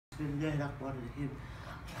الله الرحمن الرحيم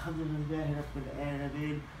الحمد لله رب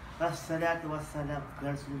العالمين والصلاة والسلام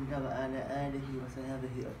على رسول الله وعلى آله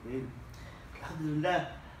وصحبه أجمعين. Alhamdulillah.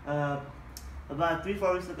 About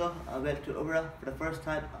 3-4 weeks ago, I went to Umrah for the first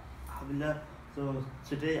time. Alhamdulillah. So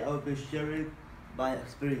today I will be sharing my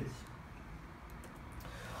experience.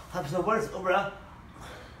 So what is Umrah?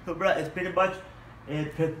 Umrah is pretty much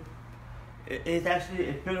it's actually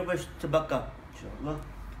a pilgrimage to Mecca, inshallah.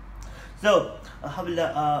 So,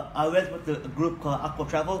 alhamdulillah, I went with a group called Aqua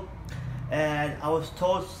Travel, and I was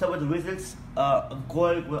told some of the reasons of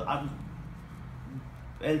going with,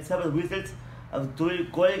 and some of the reasons of going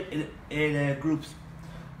in groups.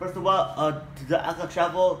 First of all, the Aqua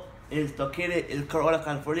Travel is located in Corona,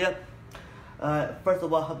 California. First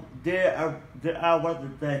of all, they are one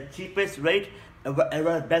of the cheapest rate and one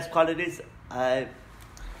of the best qualities I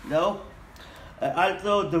know.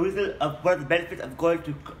 Also, the reason of one of the benefits of going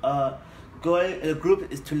in a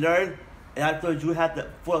group is to learn, and also you have the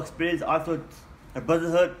full experience, also a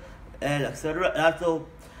brotherhood, and etc. And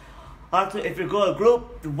also if you go in a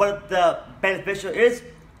group, what the beneficial is,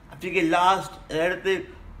 if you get lost and anything,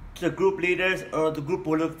 the group leaders or the group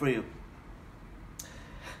will look for you.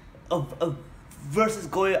 Versus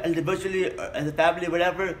going individually or as a family,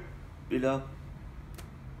 whatever, you know.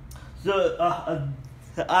 So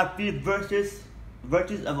our three virtues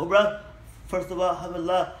of Umrah. First of all,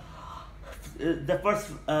 alhamdulillah, the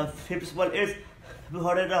first famous one is Abu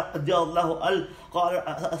Hurairah radiallahu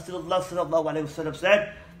anhu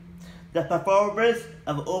said, the performance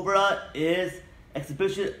of Umrah is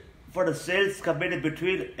exhibition for the sins committed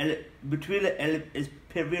between its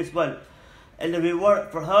previous one, and the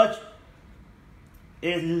reward for Hajj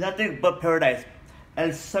is nothing but paradise.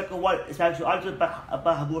 And the second one is actually also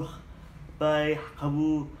by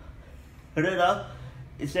Abu Hurairah.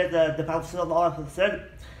 It said that the Prophet said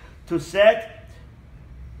to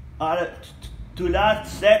not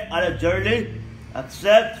set on a journey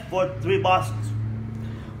except for 3 mosques.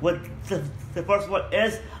 The first one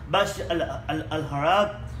is Masjid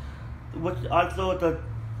al-Haram, which also the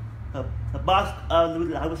mosque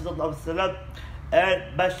of the Prophet,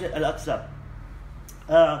 and Masjid al-Aqsa.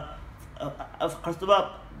 First of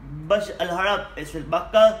all, Masjid al-Haram is in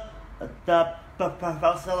Makkah. The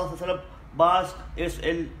Prophet mosque is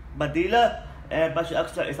in Medina, and Masjid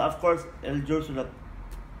al-Aqsa is of course in Jerusalem.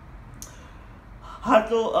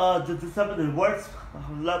 Also, some of the words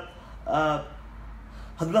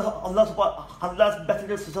Allah's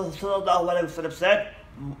Messenger sallallahu alaihi wasallam said,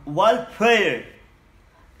 one prayer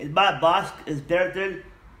in my mosque is better than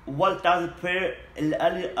 1,000 prayer in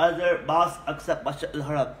any other mosque except Masjid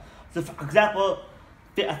al-Haram. So for example,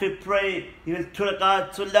 if you pray even 2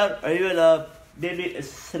 rakat sunnah, or even maybe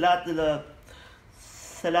Salat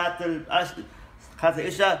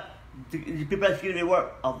al-Isha, the people are giving reward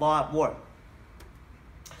a lot more.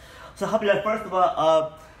 So alhamdulillah, first of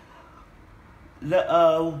all,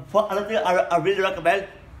 what another thing I really recommend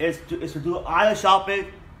is to do island shopping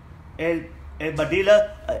in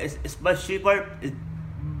Medina. It's much cheaper.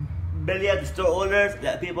 Many of the store owners,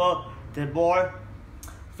 people, they're more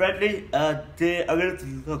friendly. They are willing to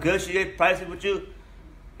negotiate pricing with you,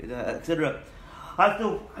 etc.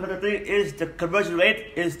 Also, another thing is the conversion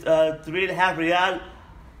rate is 3.5 riyal.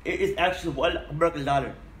 It is actually $1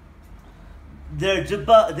 American. Their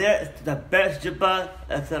jibba, they're the best jibba,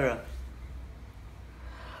 etc.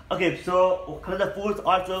 Okay, so another foods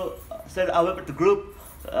also said I went with the group.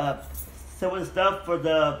 Some of the stuff for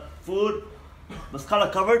the food was kind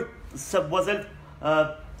of covered, some wasn't.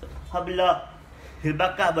 Alhamdulillah, in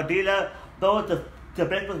Mecca, Medina, though the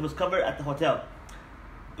breakfast was covered at the hotel.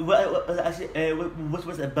 Which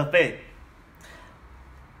was a buffet.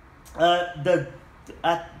 The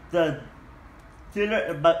dinner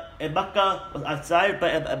in Mecca was outside,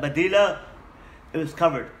 but in Medina, it was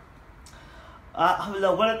covered.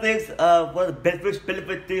 One of the things, one of the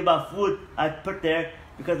benefit thing about food I put there,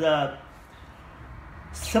 because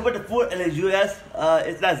some of the food in the US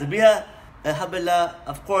is not zabiha. Alhamdulillah,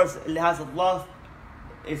 of course, it has Allah,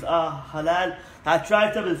 it's halal. I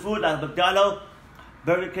tried some of the food like McDonald's,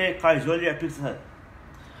 Burger King, Carjoli, and Pizza Hut.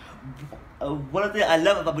 One of the things I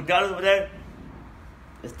love about McDonald's over there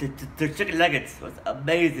is the chicken nuggets. It was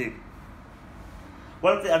amazing.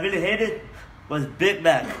 One of the things I really hated was Big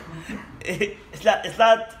Mac. It's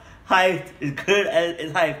not hyped. It's good and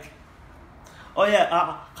it's hyped. Oh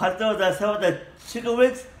yeah, some of the chicken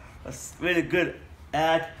wings was really good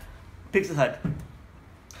at Pizza Hut.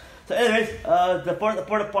 So anyways, the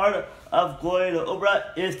important part of going to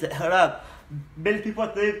Umrah is the ihram. Many people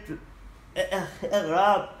think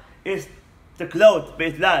ihram is the clothes, but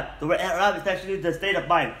it's not. The word ihram is actually the state of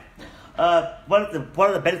mind. one of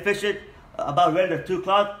the benefits about wearing the two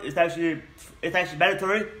cloth is actually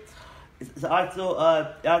mandatory. It's also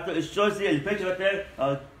it shows you the picture right there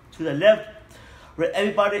to the left where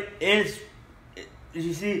everybody is.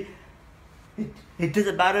 You see, it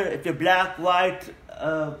doesn't matter if you're black, white,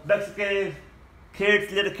 Mexican,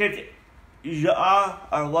 kids, little kids, you are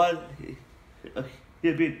or one.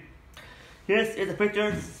 Here's the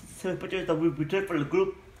pictures. Some pictures that we took for the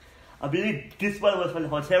group. I believe this one was from the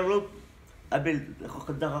hotel room. I mean, the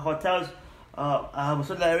hotels was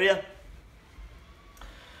in the area.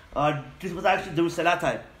 This was actually during Salah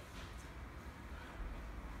time.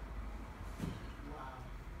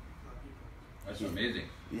 That's amazing.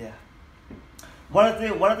 Yeah. One of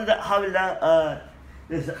the that alhamdulillah,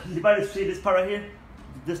 is anybody see this part right here?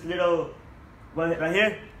 This little one right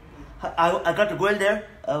here. I got to go in there.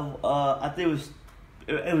 I think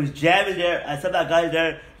it was jamming there. I saw that guy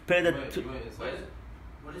there paying the. What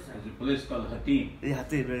is that? There's a place called Hatim. Yeah,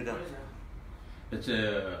 Hatim. There you go. It's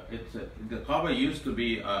the Kaaba used to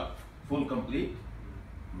be full complete,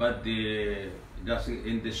 but just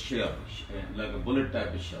in this shell, like a bullet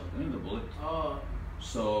type of shell, you know the bullet. Oh.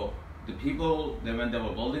 So the people, when they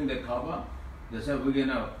were building the Kaaba, they said we're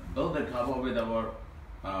gonna build the Kaaba with our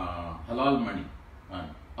halal money. And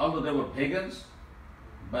although they were pagans,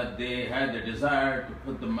 but they had the desire to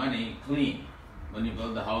put the money clean when you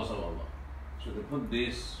build the house of Allah. So they put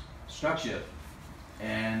this structure,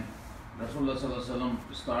 and Rasulullah Sallallahu Alaihi Wasallam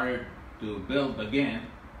started to build again,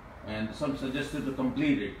 and some suggested to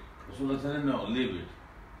complete it. Rasulullah said, no, leave it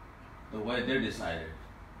the way they decided,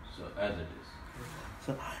 so as it is.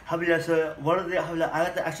 So, alhamdulillah, so one of the alhamdulillah, I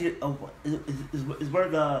got to actually is one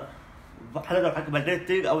of the recommended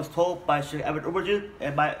thing I was told by Sheikh Ahmed Umarji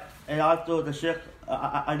and also the Sheikh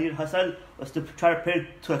Ali Hassan was to try to pay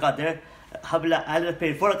 2 rakat there. Alhamdulillah, I ended up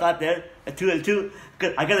paying 4 rakat there and 2 and 2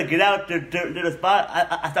 because I gotta get out to the spot.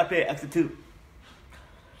 I started paying extra 2.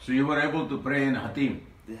 So you were able to pray in Hatim?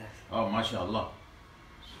 Yes. Oh, mashallah.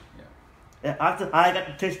 Yeah. After I got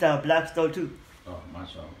to taste the black stone too. Oh,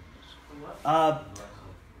 mashallah. What?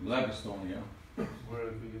 Black stone, yeah.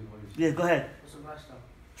 Yeah, go ahead. What's a black stone?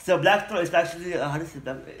 So black stone is actually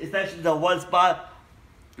it's actually the one spot.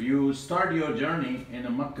 You start your journey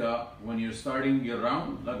in Mecca when you're starting your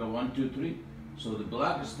round, like a 1, 2, 3. So the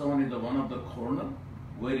black stone is the one of the corner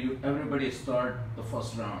where everybody start the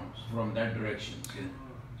first round from that direction. See?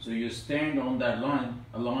 So you stand on that line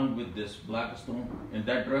along with this black stone in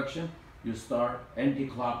that direction. You start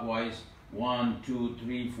anti-clockwise 1, 2,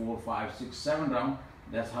 3, 4, 5, 6, 7 round.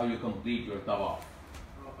 That's how you complete your tawaf.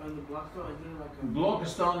 And the black stone, is there like a... Block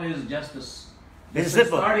stone is just It's a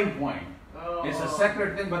simple. starting point. Oh. It's a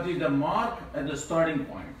separate thing, but it's the mark at the starting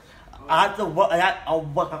point. After what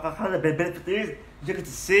kind of benefit is, you get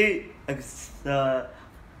to see like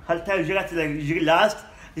how times you got to like you get lost,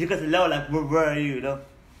 you get to know like where are you, you know.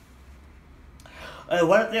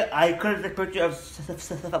 One thing I couldn't take a picture of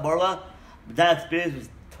Safa Marwa, but that experience was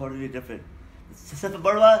totally different. Safa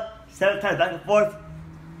Marwa, 7 times back and forth.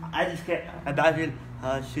 I just can't imagine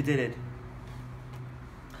how she did it.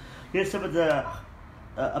 Here's some of the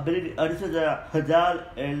ability. This is the Hadal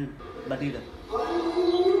El Madina.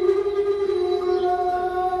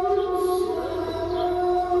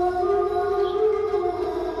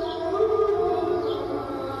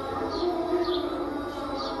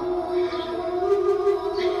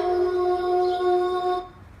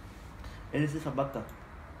 And this is from Makkah.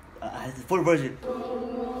 It's the full version.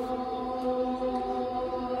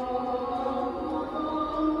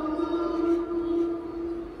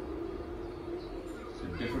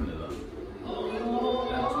 It's different than that.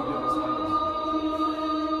 That's two different styles.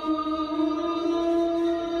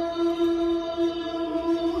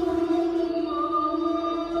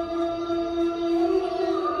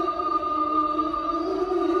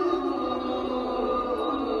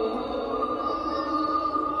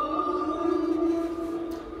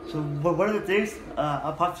 So one of the things,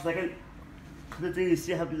 I'll pause for a second. One of the things you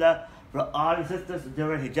see, alhamdulillah, for all the sisters, they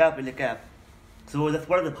wear hijab and niqab. So that's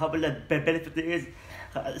one of the popular benefit there is,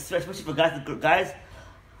 especially for guys,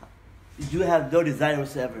 you have no desire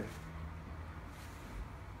whatsoever.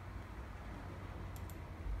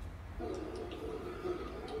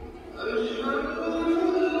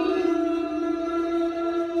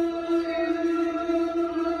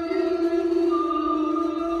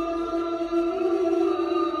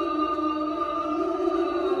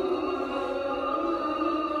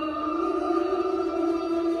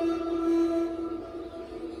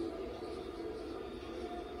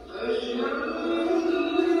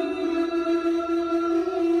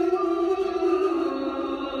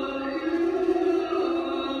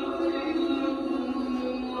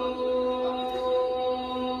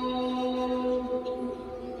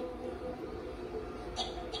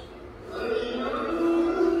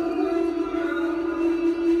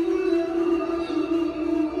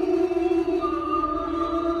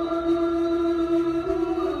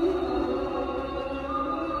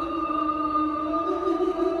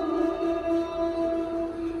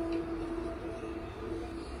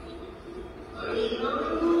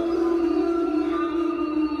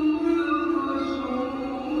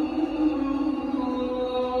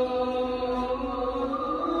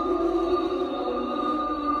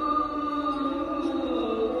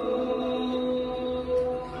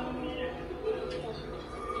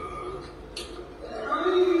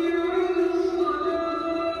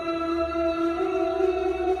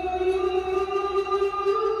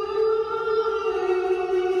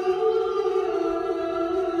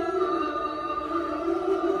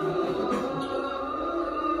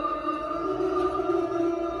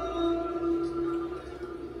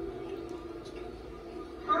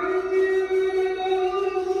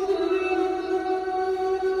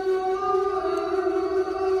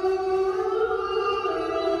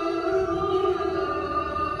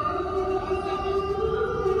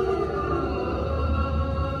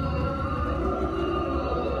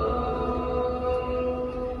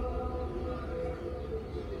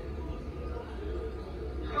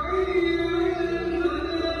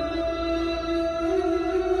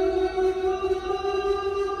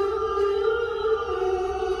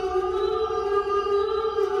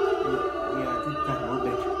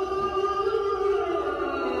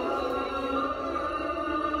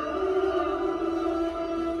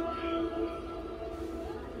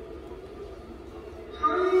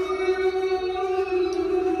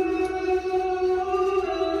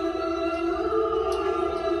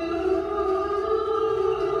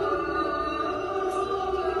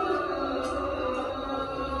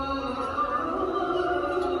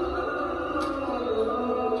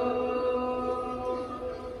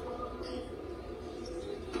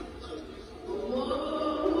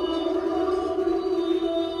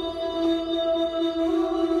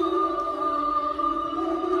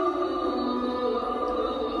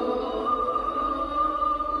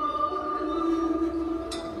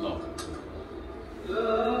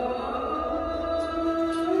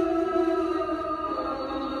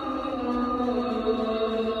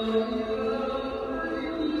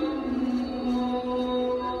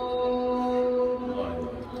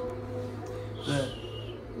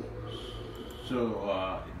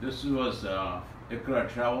 this was Accra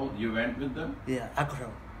travel. You went with them? Yeah, Accra.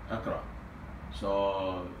 Accra.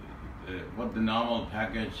 So, what the normal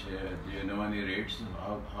package? Do you know any rates?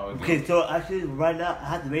 How it Okay, goes? so actually right now I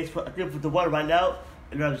had the rates for, I think for the one right now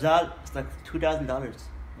in Ramzan it's like $2,000. Okay.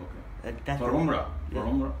 And that's For Umrah. For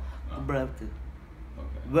Yeah. Umrah. Umrah, everything.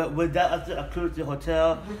 Okay. But with that, I think includes the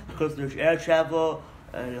hotel, includes the air travel,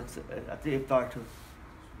 and I think iftar too.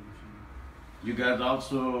 You guys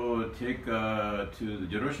also take to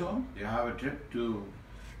Jerusalem? You have a trip to?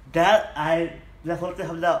 That's one thing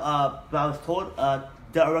I was told,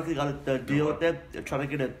 they're working on the deal with them. They're trying to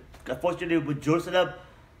get it. Unfortunately, with Jerusalem,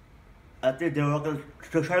 I think they're working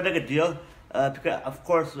to try to make a deal. Because, of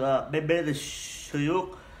course, maybe the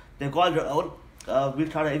Shuyuk, they go on their own. We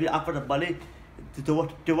try to even offer the money. They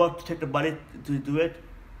want to take the money to do it.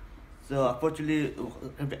 So, unfortunately,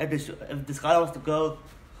 if this guy wants to go,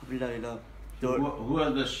 you know. Who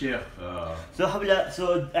is the sheikh? So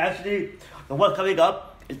actually, the one coming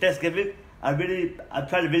up is Thanksgiving. I'm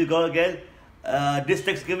trying to really go again. This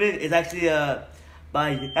Thanksgiving is actually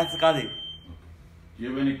by Asakani. Do you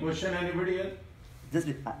have any question, anybody else?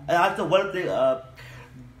 After one thing,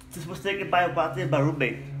 this was taken by my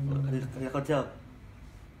roommate. I can tell.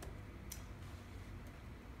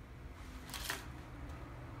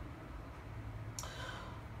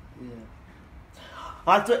 Yeah.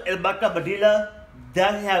 Also, in Makkah, Medina, they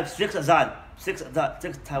have six azan, six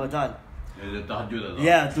time azan. The tahajjud azan.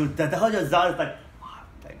 Yeah, dude, the whole azan is like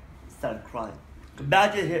started crying.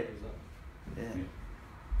 Imagine it. Yeah.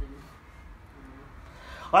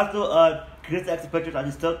 Also, here's the extra pictures I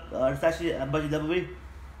just took. It's actually a Masjid Nabawi.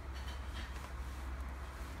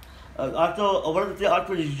 Also, one of the things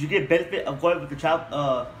also you get benefit of going with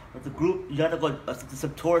the with the group. You have to go to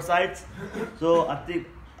some tour sites. So I think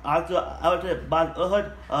also I went to Mount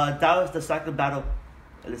Uhud. That was the second battle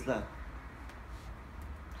in Islam.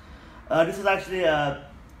 This is actually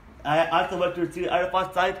I also went to see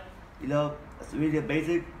Arafat site. You know, it's really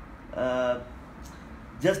amazing.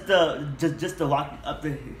 Just the walking up the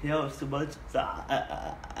hill is too much. So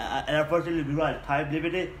and unfortunately we run time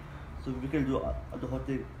limited, so we can do the whole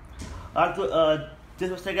thing. Also, this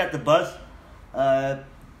was taken at the bus.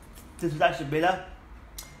 This was actually Mela.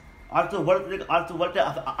 Also, one thing I forgot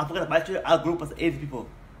to mention, our group was 8 people.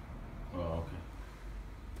 Oh, okay.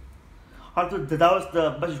 Also, that was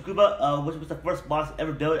the Masjid Quba, which was the first mosque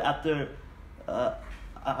ever built after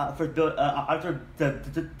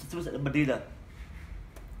this was in Medina.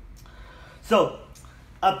 So,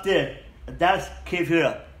 up there, that's Cave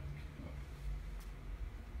Hira.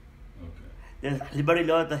 Okay. Does anybody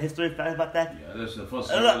know the history fact about that? Yeah, that's the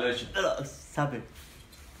first revelation. Stop it.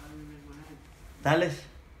 I don't remember my head. Dalish?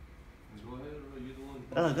 Go ahead, bro. You're the one.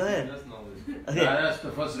 Oh, go ahead. That's knowledge. Okay. Yeah, that's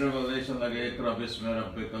the first revelation, like Iqra bismi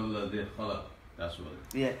rabbika alladhi khalaq. That's what.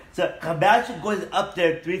 Yeah. So imagine going up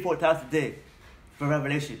there 3-4 times a day for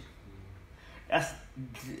revelation. That's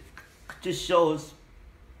just shows.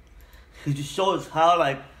 It just shows how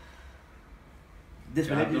like this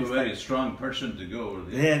You have to be a religion is very strong person to go over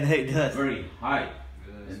there. Yeah, it does. Very high.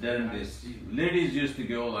 Yeah, And then these ladies used to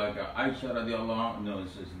go like Aisha radiallahu anha, no,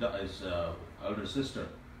 his elder sister.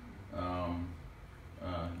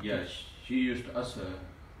 Yeah, she used to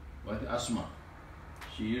what Asma.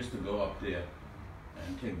 She used to go up there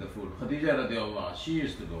and take the food. Khadija radiallahu, she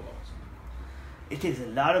used to go also. It takes a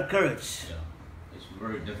lot of courage. Yeah, it's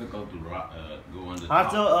very difficult to go on the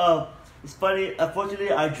top. Also, it's funny.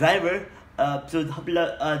 Unfortunately, our driver. So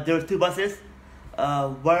there were 2 buses.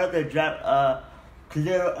 One of the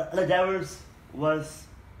other drivers was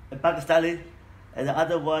a Pakistani, and the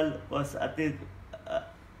other one was I think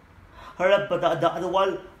her. But the other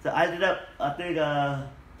one, so I ended up. I think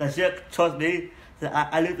the Sheikh chose me. So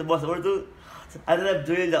I knew the most Urdu. So I ended up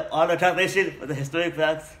doing all the translation for the historic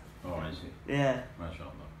facts. Oh, I see. Yeah.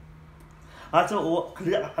 MashaAllah. Also,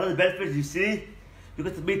 one of the benefits you see, you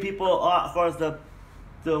get to meet people all across the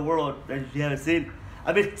world that you haven't seen.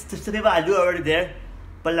 I mean, some people I knew already there,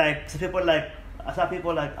 but like some people like I saw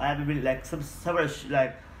people like I haven't really like some of the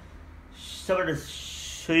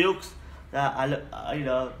shuyuks that you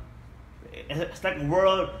know, it's like a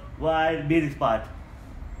worldwide meeting spot.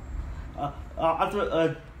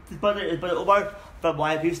 Also, this brother is Brother Umar from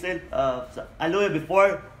YP still. So I knew him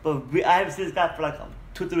before, but I haven't seen this guy for like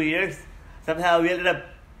 2-3 years. Somehow we ended up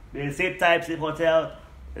in the same time, same hotel,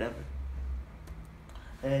 whatever.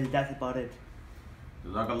 And that's about it.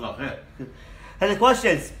 Jazakallah khair. Any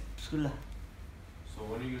questions? Bismillah. So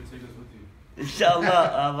when are you gonna take us with you?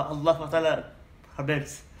 Inshallah, Allah SWT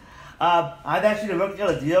permits. I'm actually working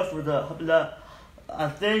on a deal for the Alhamdulillah. I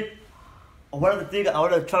think one of the things I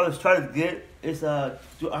want to try to get is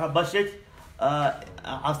to our masjid. I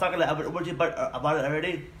was talking about about it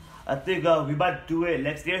already. I think we might do it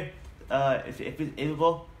next year if it's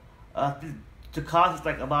able. The cost is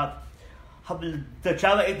like about the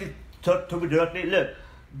travel agent told me directly. Look,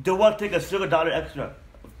 they won't take $1 extra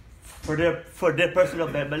for their personal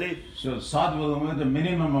family. So Saad will make the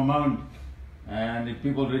minimum amount, and if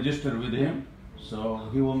people register with him, so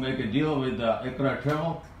he will make a deal with Ikra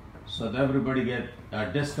Travel, so that everybody get a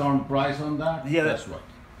discount price on that. Yeah, that's what.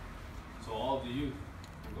 So all of the youth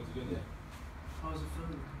will go together. How's it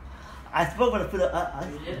feeling? I spoke with the Oh,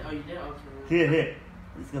 you did? Oh, you did? Okay. here.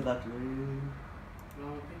 Let's go back to No,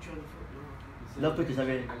 a picture of the foot. no pictures. I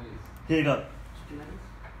mean, here you go. Chicken nuggets?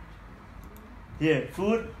 Here,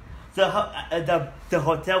 food. So the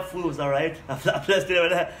hotel food was alright. I'm not used to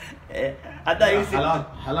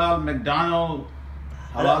Halal McDonald,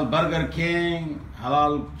 halal Burger King,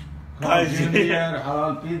 halal Carl Jr.,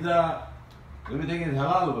 halal pizza. Everything is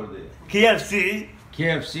halal over there. KFC.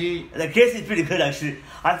 KFC. The KFC is pretty good actually.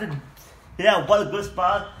 I said, yeah, one good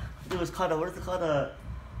spot. It was called what is it called?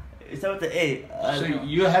 It's with the A. So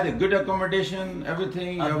you had a good accommodation,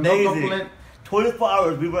 everything. You have no Amazing. complaint. 24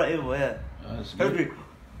 hours we were able. Yeah. That's good.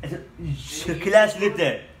 Kilash lived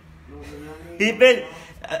there. People,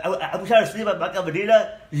 I wish I was sleeping at Makkah,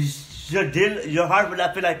 Medina. Your heart would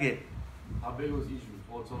not feel like it. How big was each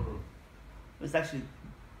hotel room? It's actually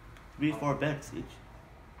 3-4 beds each.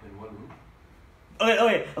 In one room?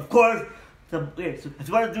 Okay, of course. So if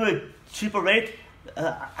you want to do a cheaper rate,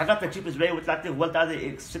 I got the cheapest rate, which I think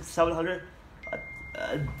 1,600-700.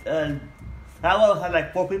 That one had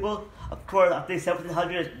like 4 people. Of course, I think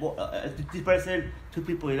 1,700 is 50 person, 2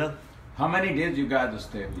 people, you know. How many days you guys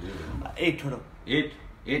stay? 8 total. 8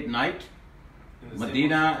 nights? In the same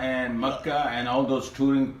Medina and Mecca and all those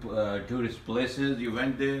tourist places you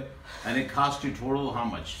went there, and it cost you total how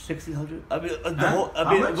much? 1,600. I mean, the Huh? whole. I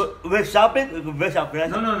How mean, much? we're shopping. We're shopping. Right?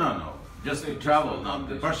 No. Just the travel. Now,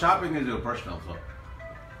 for shopping is your personal thought.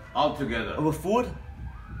 All together. With food,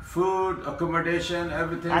 Food, accommodation,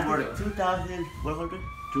 everything. I What? think 2,100.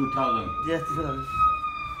 2,000. Yes, 2,000.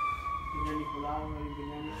 Biryani pulao,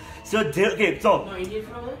 biryani. So so No, Indian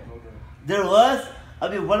food over there? there was. I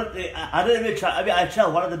mean, one of the. I didn't even try. I mean, I tried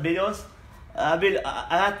one of the videos. I mean,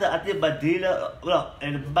 I had to. I think Medina. Well,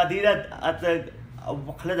 in Medina at the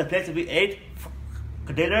place that we ate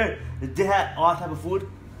dinner, they had all type of food.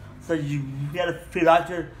 So you had a free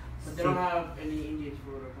voucher. But they don't have any Indian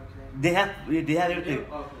food or Pakistani. They have everything.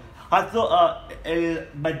 Oh, okay. Also, in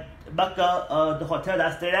Mecca, the hotel that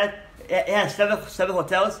I stayed at, it has seven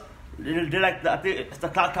hotels. They're like I think it's the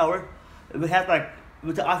clock tower. We have like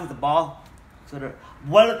we took us at the ball. So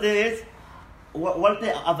one of the things is one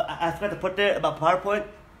thing I forgot to put there about PowerPoint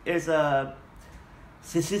is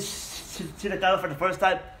see the camera for the first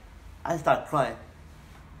time, I start crying.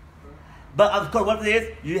 But of course, one thing is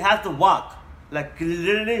you have to walk. Like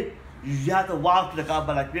literally, you have to walk to the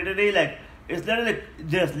Kaaba. Like literally, like it's literally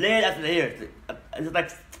just layer after layer. It's like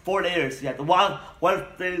 4 layers. You have to walk. One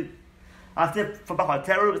thing, I think from my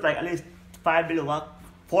hotel room, it's like at least 5-minute walk,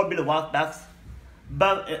 4-minute walk back.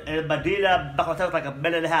 But in Medina, my hotel was like 1.5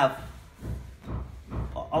 minutes.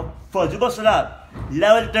 For Juma Salam,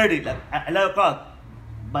 11:30, like 11 o'clock.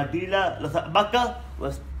 Medina, Makkah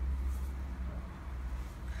was.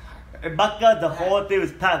 In Makkah, the whole thing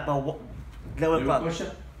was packed by 11 Your o'clock. question?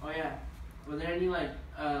 Oh yeah. Were there any like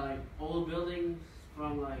old buildings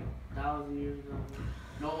from like 1,000 years ago?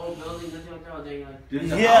 No old buildings, nothing like that. Or they like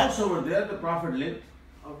There's a Yeah. house over there the Prophet lived.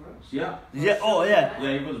 oh bro? Yeah. Yeah, oh yeah.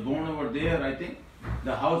 Yeah, he was born over there, I think.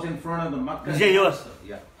 The house in front of the Makkah. Yeah, he was.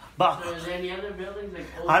 Yeah. But So is there any other buildings like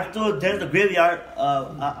old? after there's the graveyard.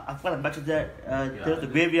 I forgot to mention that. There's the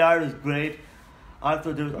graveyard is great.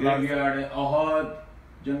 After there's a lot of, Graveyard, Ahad,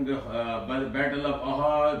 Battle of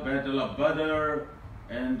Ahad, Battle of Badr,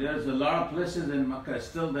 and there's a lot of places in Makkah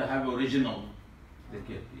still they have original. They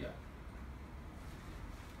keep, yeah.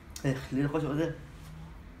 Hey, little question over there.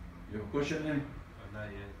 You have a question? Any? Not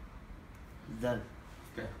yet. It's done.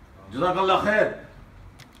 Okay. Jazakallah khair.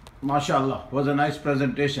 MashaAllah. Was a nice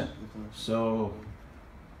presentation. So